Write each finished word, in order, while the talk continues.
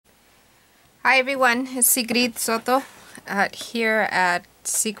Hi everyone, it's Sigrid Soto here at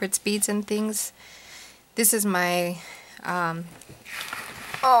Secrets, Beads and Things. This is my,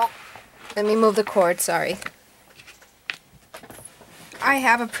 oh, let me move the cord, sorry. I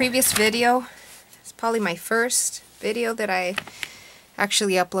have a previous video, it's probably my first video that I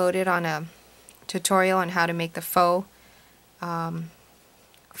actually uploaded on a tutorial on how to make the faux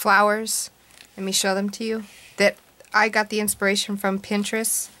flowers. Let me show them to you. That I got the inspiration from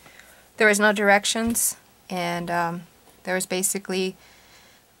Pinterest. There was no directions, and there was basically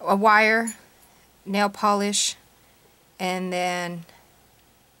a wire, nail polish, and then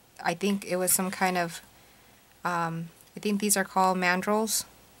I think it was some kind of, I think these are called mandrels,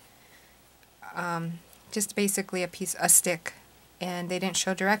 just basically a stick, and they didn't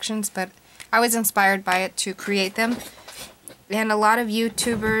show directions, but I was inspired by it to create them. And a lot of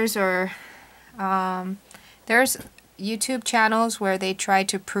YouTubers or there's YouTube channels where they try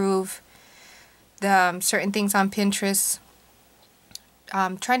to prove the certain things on Pinterest,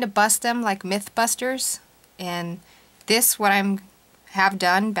 trying to bust them like Mythbusters. And this, what have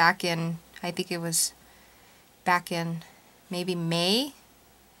done back in, I think it was back in maybe May,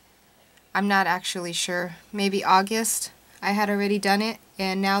 I'm not actually sure, maybe August, I had already done it,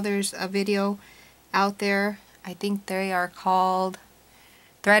 and now there's a video out there. I think they are called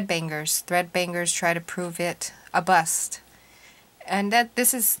thread bangers. Thread bangers try to prove it a bust, and that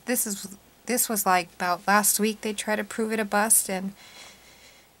this was like about last week. They tried to prove it a bust, and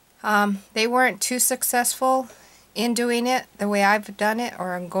they weren't too successful in doing it the way I've done it,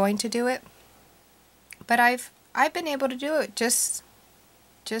 or I'm going to do it. But I've been able to do it just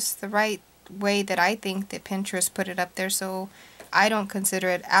the right way that I think that Pinterest put it up there. So I don't consider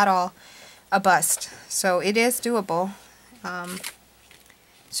it at all a bust. So it is doable.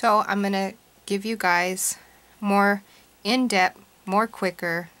 So I'm gonna give you guys more in-depth, more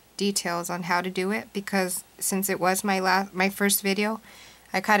quicker details on how to do it, because since it was my first video,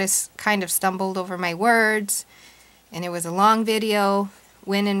 I kind of stumbled over my words, and it was a long video,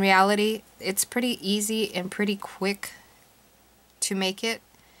 when in reality it's pretty easy and pretty quick to make it,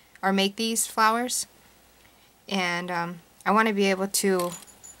 or make these flowers. And I want to be able to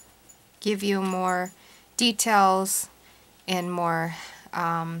give you more details and more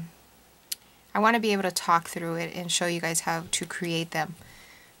I want to be able to talk through it and show you guys how to create them.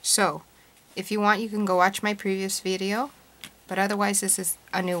 So if you want, you can go watch my previous video, but otherwise this is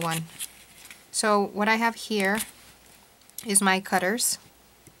a new one. So what I have here is my cutters,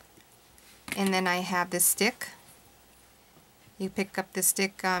 and then I have this stick. You pick up the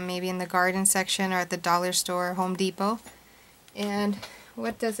stick maybe in the garden section or at the dollar store, Home Depot. And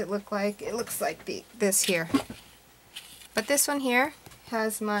what does it look like? It looks like this here. But this one here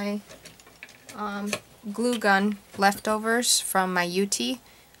has my glue gun leftovers from my UT.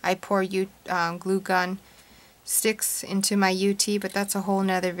 I pour glue gun sticks into my UT, but that's a whole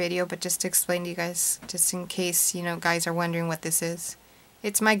nother video. But just to explain to you guys, just in case you guys are wondering what this is.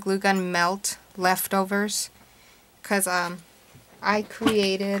 It's my glue gun melt leftovers, because I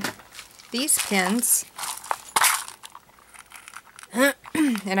created these pins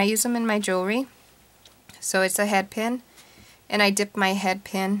and I use them in my jewelry. So it's a head pin, and I dip my head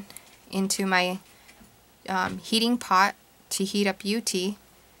pin into my heating pot to heat up UT.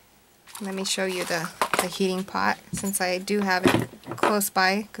 Let me show you the heating pot, since I do have it close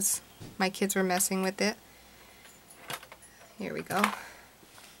by because my kids were messing with it. Here we go.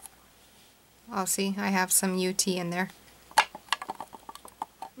 I'll see, I have some UT in there.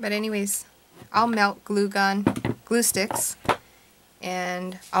 But anyways, I'll melt glue sticks,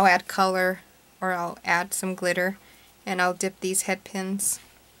 and I'll add color, or I'll add some glitter, and I'll dip these head pins,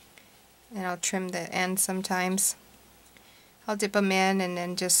 and I'll trim the ends sometimes. I'll dip them in and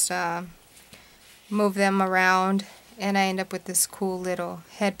then just move them around, and I end up with this cool little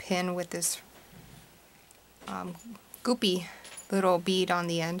head pin with this goopy little bead on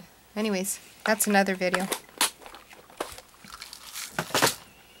the end. Anyways, that's another video.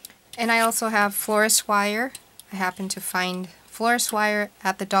 And I also have florist wire. I happen to find florist wire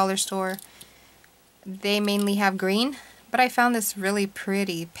at the dollar store. They mainly have green, but I found this really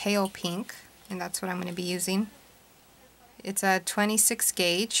pretty pale pink, and that's what I'm going to be using. It's a 26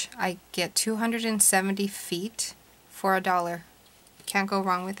 gauge. I get 270 feet for $1. Can't go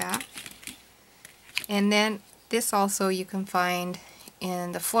wrong with that. And then this also you can find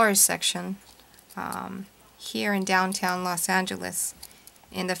in the florist section here in downtown Los Angeles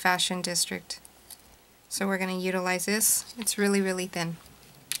in the fashion district. So we're going to utilize this. It's really thin.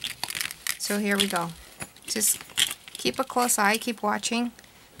 So here we go. Just keep a close eye, keep watching,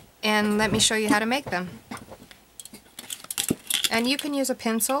 and let me show you how to make them. And you can use a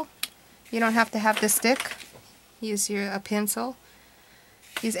pencil You don't have to have the stick. Use a pencil.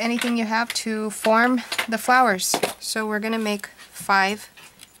 Use anything you have to form the flowers. So we're going to make 5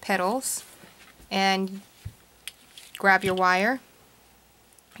 petals, and grab your wire,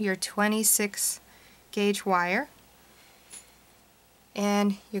 your 26 gauge wire,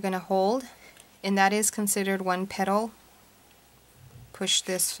 and you're going to hold, and that is considered 1 petal. Push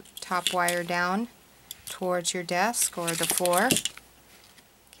this top wire down towards your desk or the floor.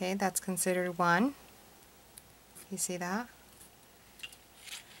 Okay, that's considered 1. You see that?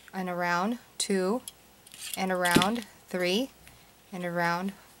 And around 2, and around 3, and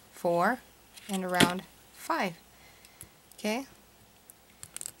around 4, and around 5. Okay,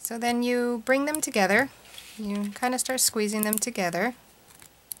 so then you bring them together. You kind of start squeezing them together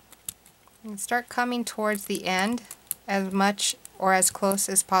and start coming towards the end, as much or as close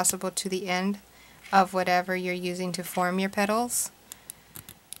as possible to the end of whatever you're using to form your petals.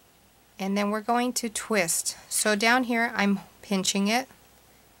 And then we're going to twist. So down here I'm pinching it,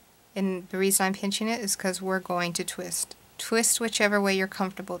 and the reason I'm pinching it is because we're going to twist. Twist whichever way you're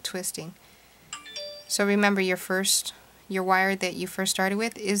comfortable twisting. So remember, your wire that you first started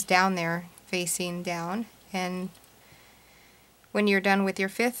with is down there facing down, and when you're done with your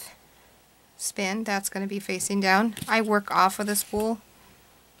 5th spin, that's going to be facing down. I work off of the spool.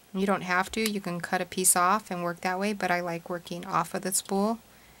 You don't have to. You can cut a piece off and work that way, but I like working off of the spool.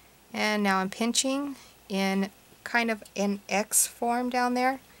 And now I'm pinching in kind of an X form down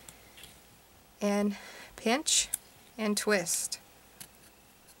there, and pinch and twist.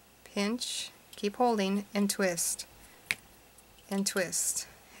 Pinch, keep holding, and twist. And twist.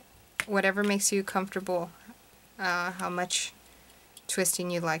 Whatever makes you comfortable, how much twisting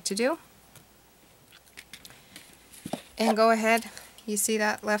you'd like to do. And go ahead, you see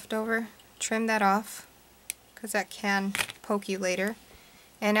that left over? Trim that off, because that can poke you later.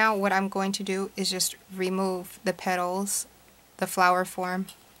 And now what I'm going to do is just remove the petals, the flower form,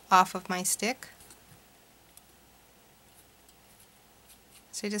 off of my stick.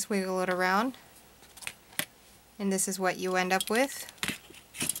 So just wiggle it around, and this is what you end up with.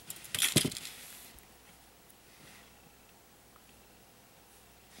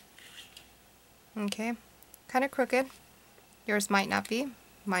 Okay, kind of crooked. Yours might not be.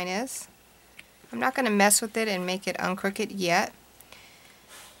 Mine is. I'm not going to mess with it and make it uncrooked yet,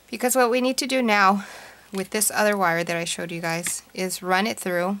 because what we need to do now with this other wire that I showed you guys is run it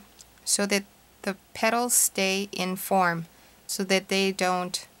through so that the petals stay in form, so that they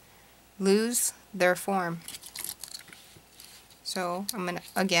don't lose their form. So I'm going to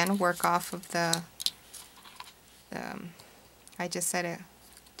again work off of I just said it.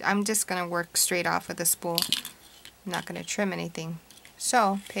 I'm just going to work straight off of the spool. I'm not going to trim anything.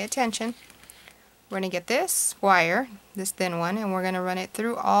 So pay attention. We're going to get this wire, this thin one, and we're going to run it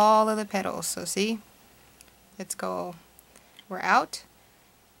through all of the petals. So see, let's go. We're out,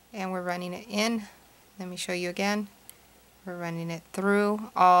 and we're running it in. Let me show you again. We're running it through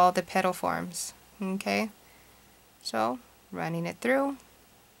all the petal forms. Okay, so running it through.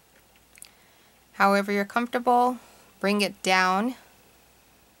 However you're comfortable, bring it down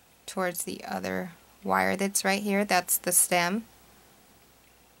towards the other wire that's right here. That's the stem.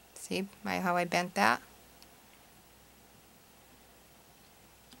 See how I bent that?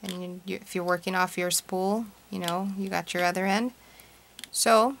 And if you're working off your spool, you know, you got your other end.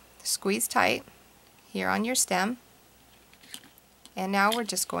 So squeeze tight here on your stem. And now we're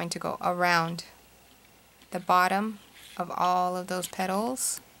just going to go around the bottom of all of those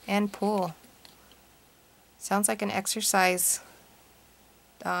petals and pull. Sounds like an exercise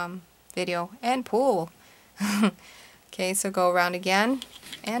video. And pull. Okay, so go around again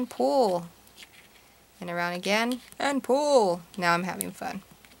and pull. And around again and pull. Now I'm having fun.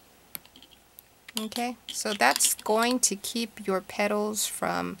 Okay, so that's going to keep your petals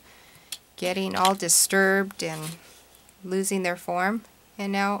from getting all disturbed and losing their form.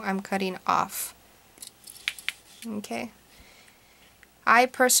 And now I'm cutting off. Okay, I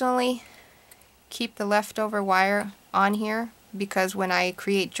personally keep the leftover wire on here because when I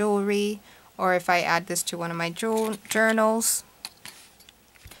create jewelry, or if I add this to one of my journals,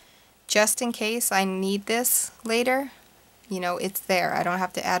 just in case I need this later, you know, it's there. I don't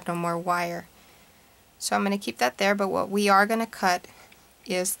have to add no more wire. So I'm going to keep that there, but what we are going to cut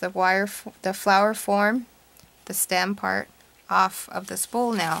is the wire, the flower form, the stem part, off of the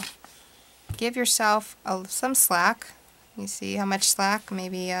spool now. Give yourself some slack. You see how much slack?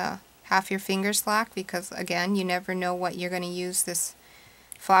 Maybe half your finger slack, because again, you never know what you're going to use this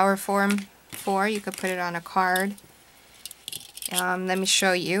flower form for. You could put it on a card. Let me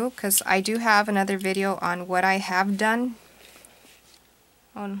show you, because I do have another video on what I have done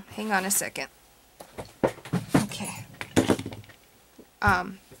Oh, hang on a second. Okay.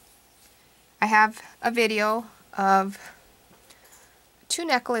 I have a video of 2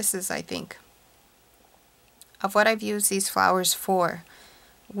 necklaces, I think, of what I've used these flowers for.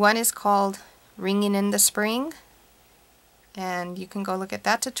 One is called Ringing in the Spring, and you can go look at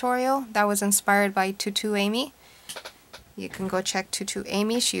that tutorial. That was inspired by Tutu Amy. You can go check Tutu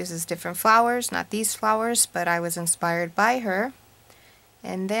Amy. She uses different flowers, not these flowers, but I was inspired by her.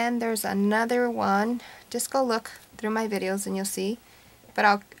 And then there's another one. Just go look through my videos and you'll see.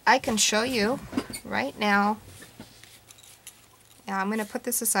 But I can show you right now. Now I'm going to put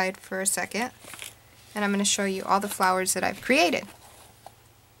this aside for a second, and I'm going to show you all the flowers that I've created.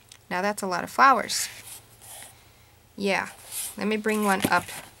 Now that's a lot of flowers. Yeah, let me bring one up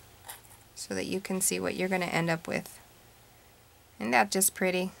so that you can see what you're going to end up with. Isn't that just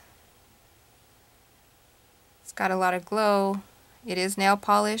pretty? It's got a lot of glow. It is nail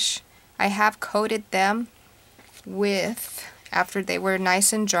polish. I have coated them with, after they were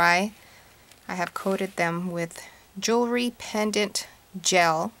nice and dry, I have coated them with jewelry pendant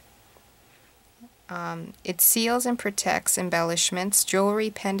gel. It seals and protects embellishments, jewelry,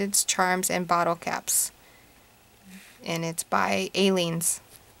 pendants, charms, and bottle caps. And it's by Aleene's.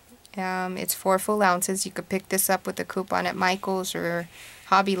 It's 4 full ounces. You could pick this up with a coupon at Michael's or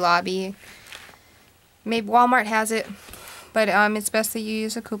Hobby Lobby. Maybe Walmart has it, but it's best that you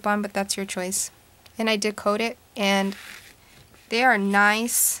use a coupon, but that's your choice. And I did coat it, and they are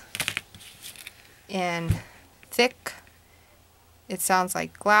nice and thick. It sounds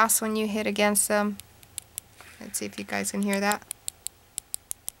like glass when you hit against them. Let's see if you guys can hear that.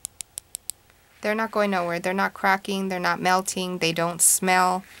 They're not going nowhere. They're not cracking. They're not melting. They don't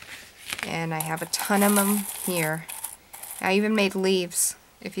smell. And I have a ton of them here. I even made leaves.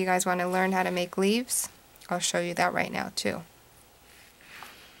 If you guys want to learn how to make leaves, I'll show you that right now too.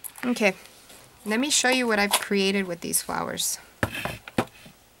 Okay, let me show you what I've created with these flowers.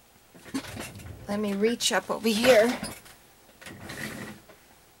 Let me reach up over here.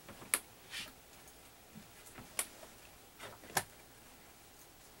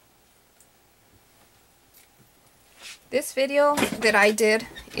 This video that I did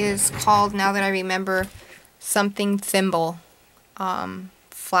is called, now that I remember, something thimble.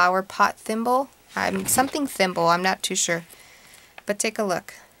 Flower pot thimble. Something thimble, I'm not too sure. But take a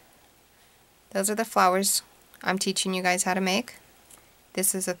look. Those are the flowers I'm teaching you guys how to make.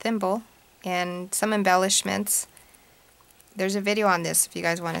 This is a thimble and some embellishments. There's a video on this if you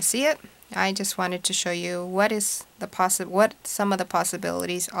guys want to see it. I just wanted to show you what some of the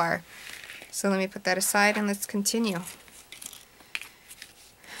possibilities are. So let me put that aside and let's continue.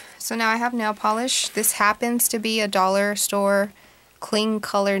 So now I have nail polish. This happens to be a dollar store cling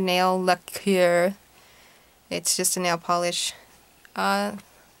color nail lacquer. It's just a nail polish.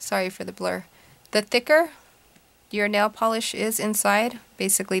 Sorry for the blur. The thicker your nail polish is inside,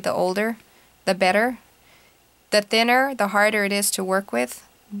 basically the older, the better. The thinner, the harder it is to work with.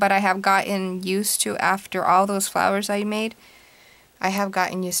 But I have gotten used to, after all those flowers I made, I have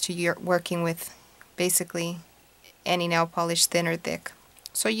gotten used to working with basically any nail polish, thin or thick.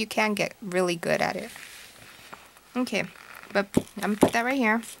 So you can get really good at it. Okay, but I'm going to put that right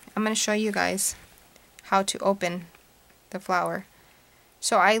here. I'm going to show you guys how to open the flower.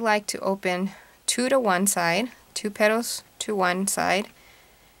 So I like to open 2 to one side, 2 petals to one side,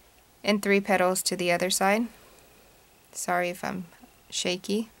 and 3 petals to the other side. Sorry if I'm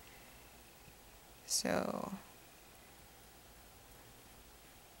shaky. So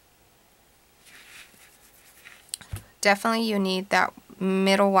definitely you need that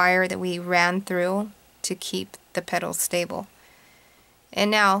middle wire that we ran through to keep the petals stable. And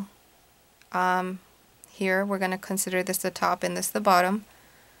now here we're going to consider this the top and this the bottom.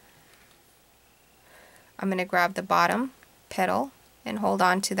 I'm going to grab the bottom petal and hold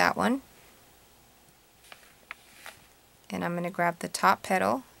on to that one. And I'm going to grab the top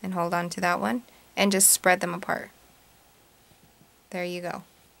petal and hold on to that one and just spread them apart. There you go.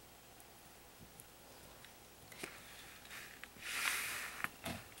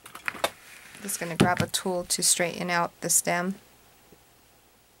 Just going to grab a tool to straighten out the stem.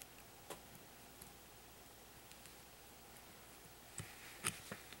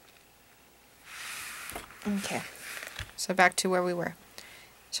 Okay, so back to where we were.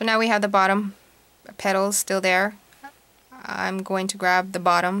 So now we have the bottom petals still there. I'm going to grab the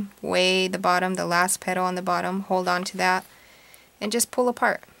bottom, way the bottom, the last petal on the bottom, hold on to that, and just pull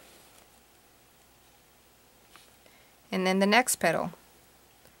apart. And then the next petal,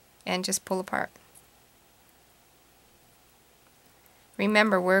 and just pull apart.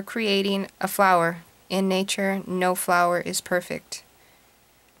 Remember, we're creating a flower. In nature, no flower is perfect.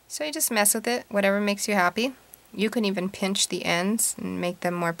 So you just mess with it, whatever makes you happy. You can even pinch the ends and make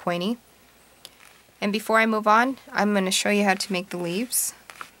them more pointy. And before I move on, I'm going to show you how to make the leaves.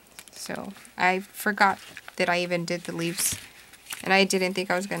 So I forgot that I even did the leaves, and I didn't think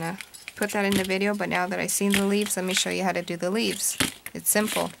I was going to put that in the video, but now that I've seen the leaves, let me show you how to do the leaves. It's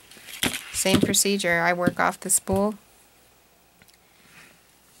simple. Same procedure. I work off the spool.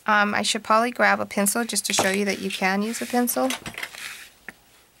 I should probably grab a pencil just to show you that you can use a pencil.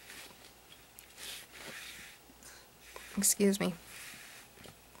 Excuse me.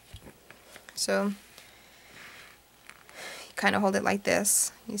 So you kind of hold it like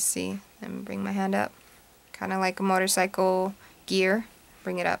this. You see, let me bring my hand up. Kind of like a motorcycle gear.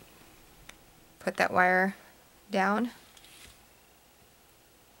 Bring it up. Put that wire down.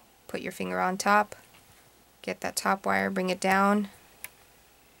 Put your finger on top. Get that top wire, bring it down.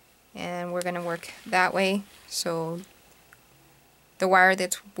 And we're going to work that way. So the wire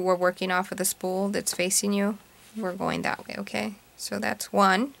that we're working off of the spool that's facing you, we're going that way, okay? So that's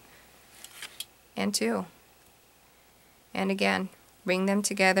 1 and 2. And again, bring them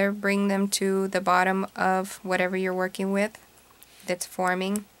together, bring them to the bottom of whatever you're working with that's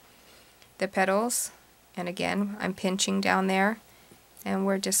forming the petals. And again, I'm pinching down there, and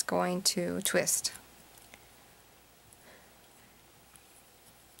we're just going to twist.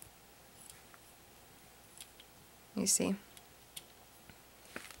 You see?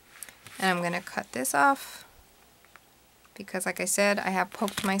 And I'm going to cut this off because, like I said, I have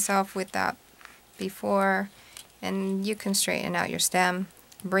poked myself with that before. And you can straighten out your stem,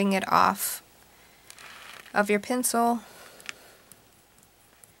 bring it off of your pencil.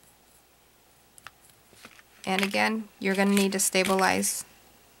 And again, you're going to need to stabilize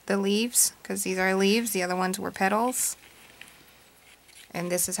the leaves because these are leaves, the other ones were petals. And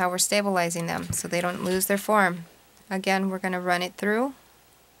this is how we're stabilizing them so they don't lose their form. Again, we're going to run it through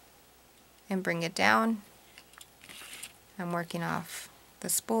and bring it down. I'm working off the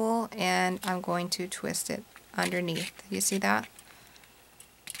spool and I'm going to twist it underneath. You see that?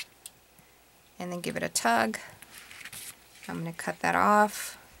 And then give it a tug. I'm going to cut that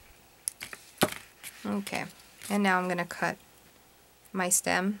off. Okay, and now I'm going to cut my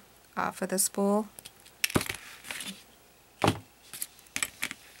stem off of the spool.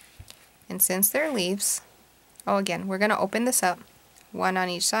 And since they're leaves, oh, again, we're going to open this up, 1 on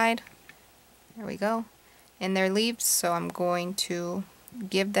each side. There we go. And they're leaves, so I'm going to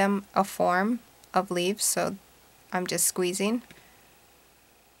give them a form of leaves. So I'm just squeezing.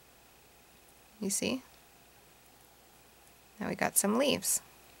 You see? Now we got some leaves.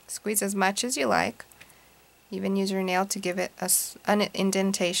 Squeeze as much as you like. Even use your nail to give it an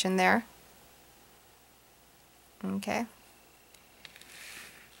indentation there. Okay.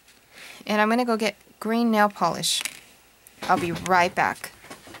 And I'm going to go get green nail polish. I'll be right back.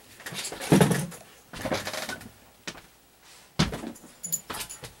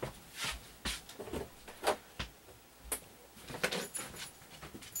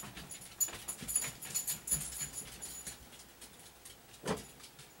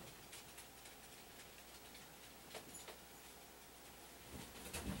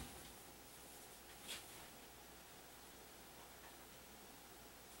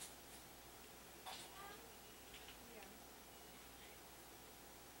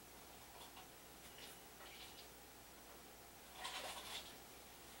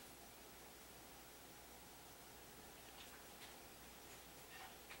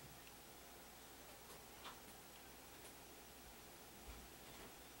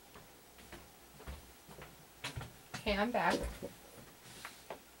 Okay, I'm back.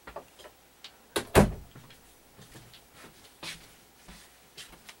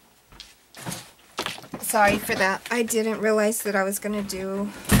 Sorry for that. I didn't realize that I was going to do,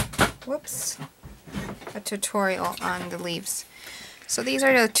 whoops, a tutorial on the leaves. So these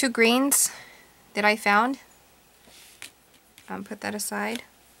are the 2 greens that I found. Put that aside.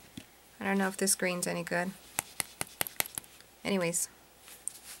 I don't know if this green's any good. Anyways.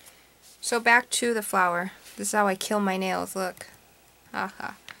 So back to the flower. This is how I kill my nails, look.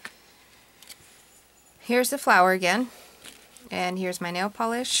 Haha. Here's the flower again. And here's my nail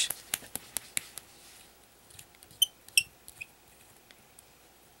polish.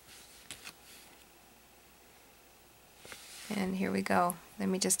 And here we go. Let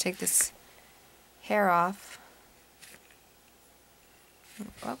me just take this hair off.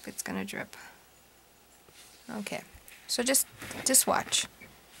 Oh, it's gonna drip. Okay. So just watch.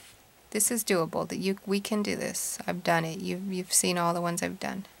 This is doable. That we can do this. I've done it. You've seen all the ones I've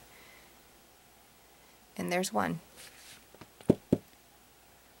done. And there's one.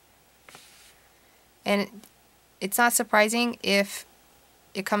 And it's not surprising if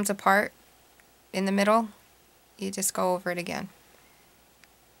it comes apart in the middle, you just go over it again.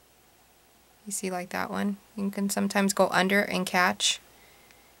 You see, like that one? You can sometimes go under and catch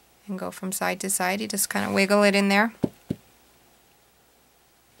and go from side to side. You just kind of wiggle it in there.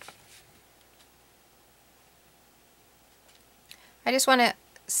 I just want to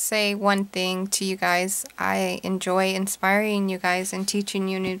say one thing to you guys. I enjoy inspiring you guys and teaching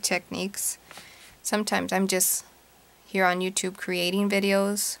you new techniques. Sometimes I'm just here on YouTube creating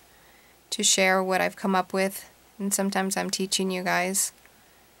videos to share what I've come up with, and sometimes I'm teaching you guys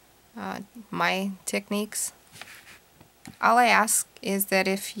my techniques. All I ask is that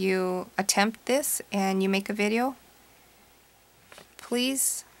if you attempt this and you make a video,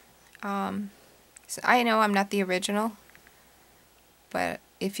 please, so I know I'm not the original, but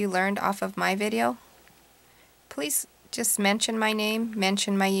if you learned off of my video, please just mention my name,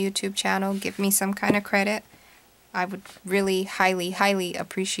 mention my YouTube channel, give me some kind of credit. I would really highly, highly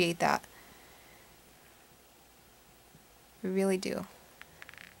appreciate that. I really do.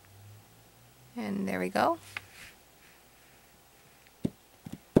 And there we go.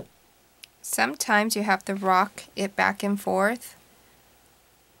 Sometimes you have to rock it back and forth,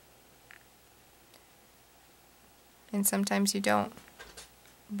 and sometimes you don't.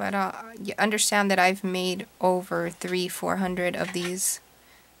 But you understand that I've made over 300-400 of these,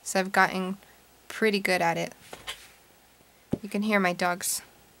 so I've gotten pretty good at it. You can hear my dogs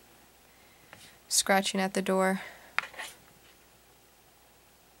scratching at the door.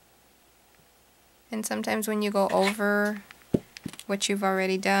 And sometimes when you go over what you've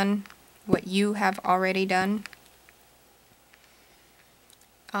already done, what you have already done,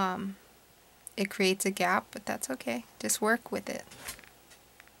 it creates a gap, but that's okay. Just work with it.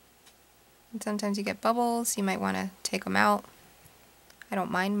 And sometimes you get bubbles. You might want to take them out. I don't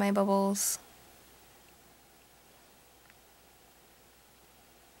mind my bubbles.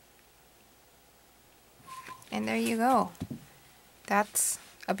 And there you go. That's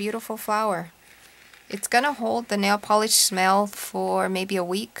a beautiful flower. It's gonna hold the nail polish smell for maybe a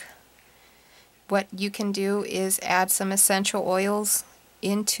week. What you can do is add some essential oils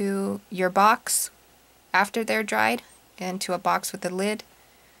into your box after they're dried, into a box with a lid.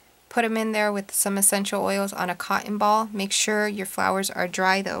 Put them in there with some essential oils on a cotton ball. Make sure your flowers are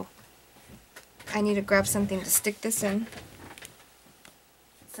dry though. I need to grab something to stick this in.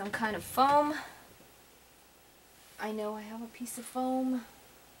 Some kind of foam. I know I have a piece of foam.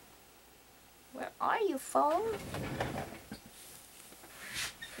 Where are you, foam?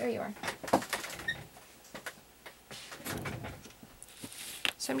 There you are.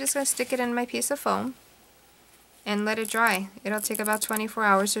 So I'm just going to stick it in my piece of foam and let it dry. It'll take about 24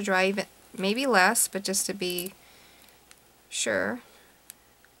 hours to dry, even maybe less, but just to be sure,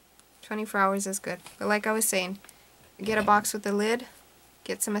 24 hours is good. But like I was saying, get a box with a lid,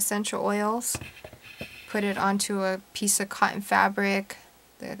 get some essential oils, put it onto a piece of cotton fabric,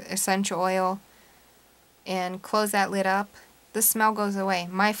 the essential oil, and close that lid up. The smell goes away.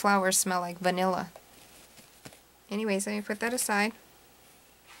 My flowers smell like vanilla. Anyways, let me put that aside.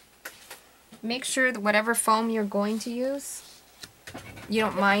 Make sure that whatever foam you're going to use, you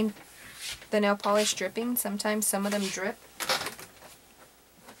don't mind the nail polish dripping. Sometimes some of them drip.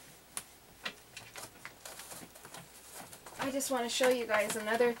 I just want to show you guys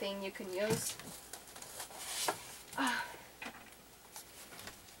another thing you can use.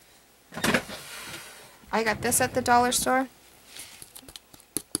 I got this at the dollar store.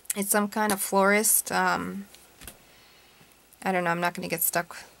 It's some kind of florist. I don't know, I'm not going to get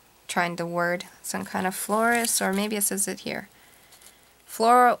stuck trying the word. Some kind of florist, or maybe it says it here.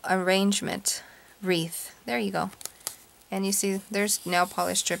 Floral arrangement wreath. There you go. And you see there's nail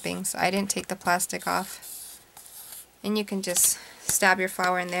polish drippings. I didn't take the plastic off. And you can just stab your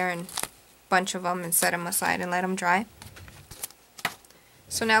flower in there and bunch of them and set them aside and let them dry.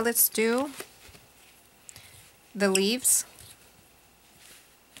 So now let's do the leaves.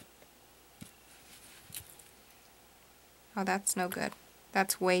 Oh, that's no good.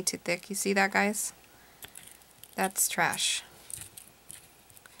 That's way too thick. You see that, guys? That's trash.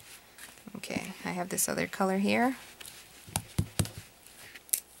 Okay, I have this other color here.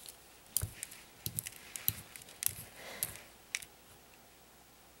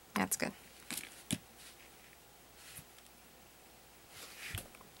 That's good.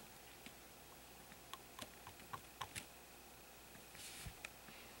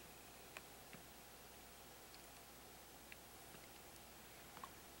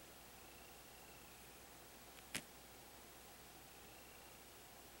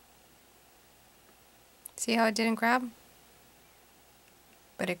 See how it didn't grab?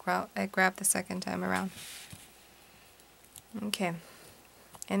 But it grabbed the second time around. Okay.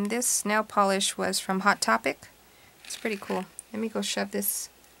 And this nail polish was from Hot Topic. It's pretty cool. Let me go shove this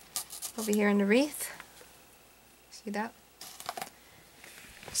over here in the wreath. See that?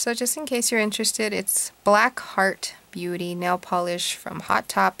 So just in case you're interested, it's Black Heart Beauty nail polish from Hot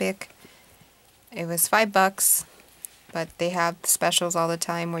Topic. It was $5, but they have specials all the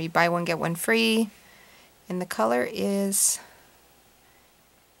time where you buy one get one free. And the color is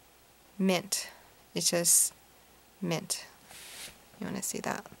mint. It's just mint. You want to see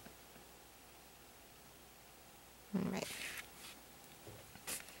that? Alright.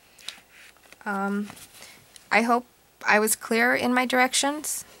 I hope I was clear in my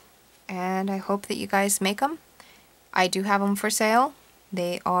directions, and I hope that you guys make them. I do have them for sale.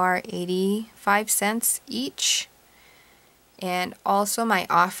 They are 85 cents each. And also my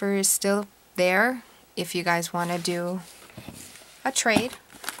offer is still there if you guys want to do a trade.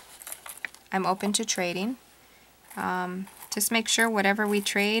 I'm open to trading. Just make sure whatever we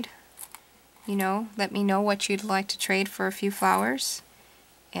trade, you know, let me know what you'd like to trade for a few flowers.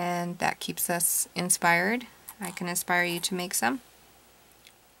 And that keeps us inspired. I can inspire you to make some.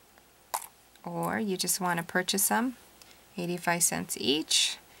 Or you just want to purchase some. 85 cents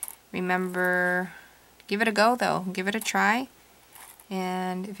each. Remember, give it a go though. Give it a try.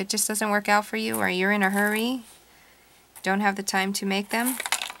 And if it just doesn't work out for you, or you're in a hurry, don't have the time to make them,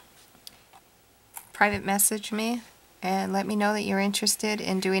 private message me and let me know that you're interested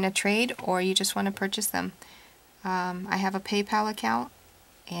in doing a trade or you just want to purchase them. I have a PayPal account,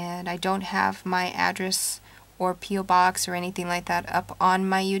 and I don't have my address or P.O. box or anything like that up on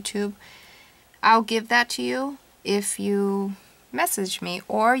my YouTube. I'll give that to you if you message me,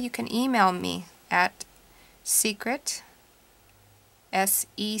 or you can email me at secret,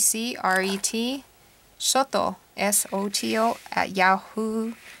 S-E-C-R-E-T, Soto, S-O-T-O, at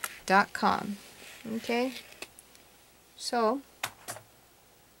yahoo.com. Okay? So,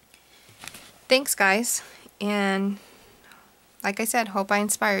 thanks guys, and like I said, hope I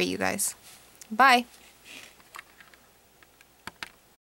inspire you guys. Bye!